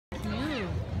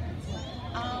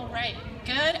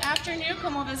Good afternoon,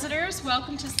 Como visitors.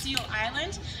 Welcome to Seal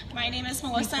Island. My name is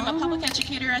Melissa. I'm a public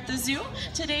educator at the zoo.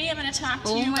 Today I'm going to talk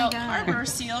to you about harbor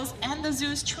seals and the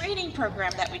zoo's training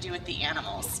program that we do with the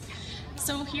animals.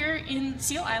 So here in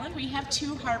Seal Island we have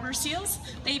two harbor seals.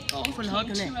 They both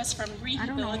came to us from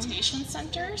rehabilitation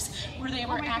centers where they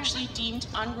were actually deemed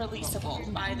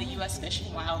unreleasable by the U.S. Fish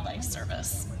and Wildlife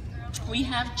Service. We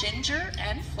have Ginger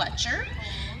and Fletcher.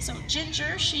 So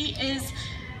Ginger, she is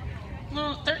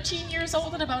 13 years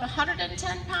old and about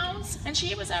 110 pounds, and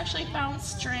she was actually found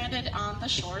stranded on the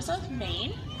shores of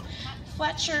Maine.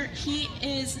 Fletcher, he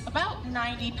is about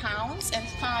 90 pounds and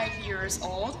 5 years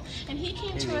old, and he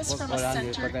came to us from a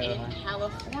center in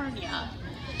California.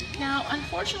 Now,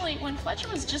 unfortunately, when Fletcher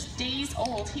was just days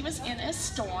old, he was in a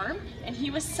storm and he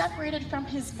was separated from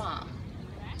his mom.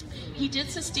 He did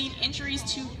sustain injuries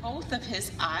to both of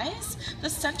his eyes. The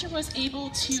center was able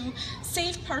to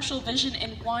save partial vision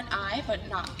in one eye, but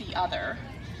not the other.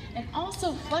 And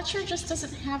also, Fletcher just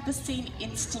doesn't have the same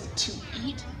instinct to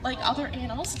eat like other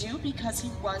animals do because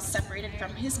he was separated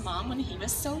from his mom when he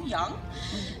was so young.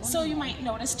 So you might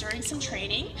notice during some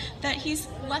training that he's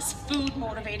less food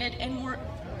motivated and more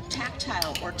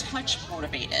tactile or touch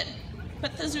motivated.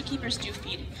 But the zookeepers do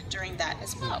feed during that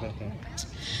as well.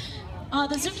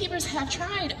 The zookeepers have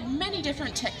tried many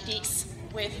different techniques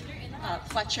with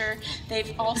Fletcher.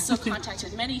 They've also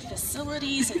contacted many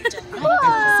facilities and done medical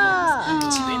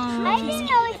exams to improve his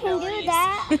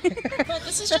abilities. But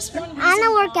this is just one reason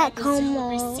why the zoo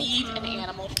will receive an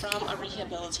animal from a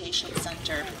rehabilitation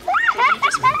center. They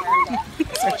just require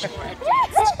so much more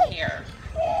advanced care.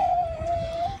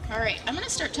 All right, I'm going to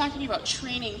start talking about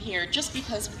training here just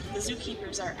because the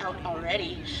zookeepers are out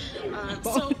already.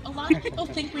 So a lot of people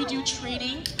think we do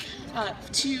training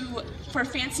for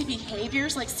fancy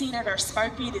behaviors like seen at our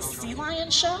Sparky the Sea Lion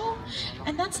show,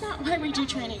 and that's not why we do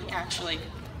training actually.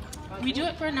 We do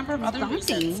it for a number of other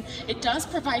reasons. It does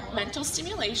provide mental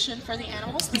stimulation for the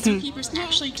animals. The zookeepers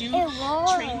actually do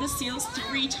train the seals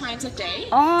 3 times a day.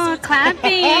 Oh, so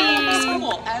clapping! After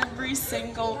school every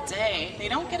single day. They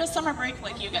don't get a summer break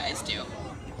like you guys do.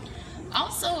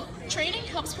 Also, training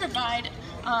helps provide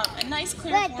a nice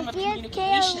clear form of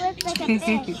communication between the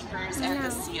zookeepers and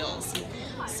the seals.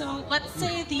 So let's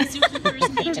say the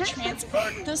zookeepers need to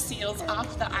transport the seals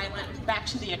off the island back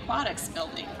to the aquatics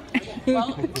building.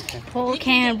 Well, they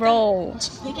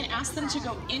can ask them to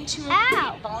go into a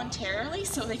crate voluntarily,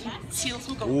 so seals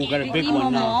will go in and out of the crate.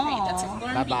 That's a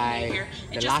learned behavior.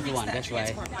 It just makes that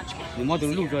transport much more easier.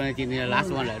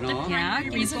 The primary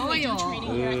reason we do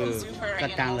training here at the zoo for our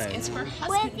animals is for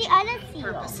husbandry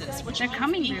purposes, which is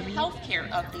the health care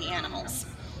of the animals.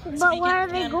 But where are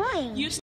they going?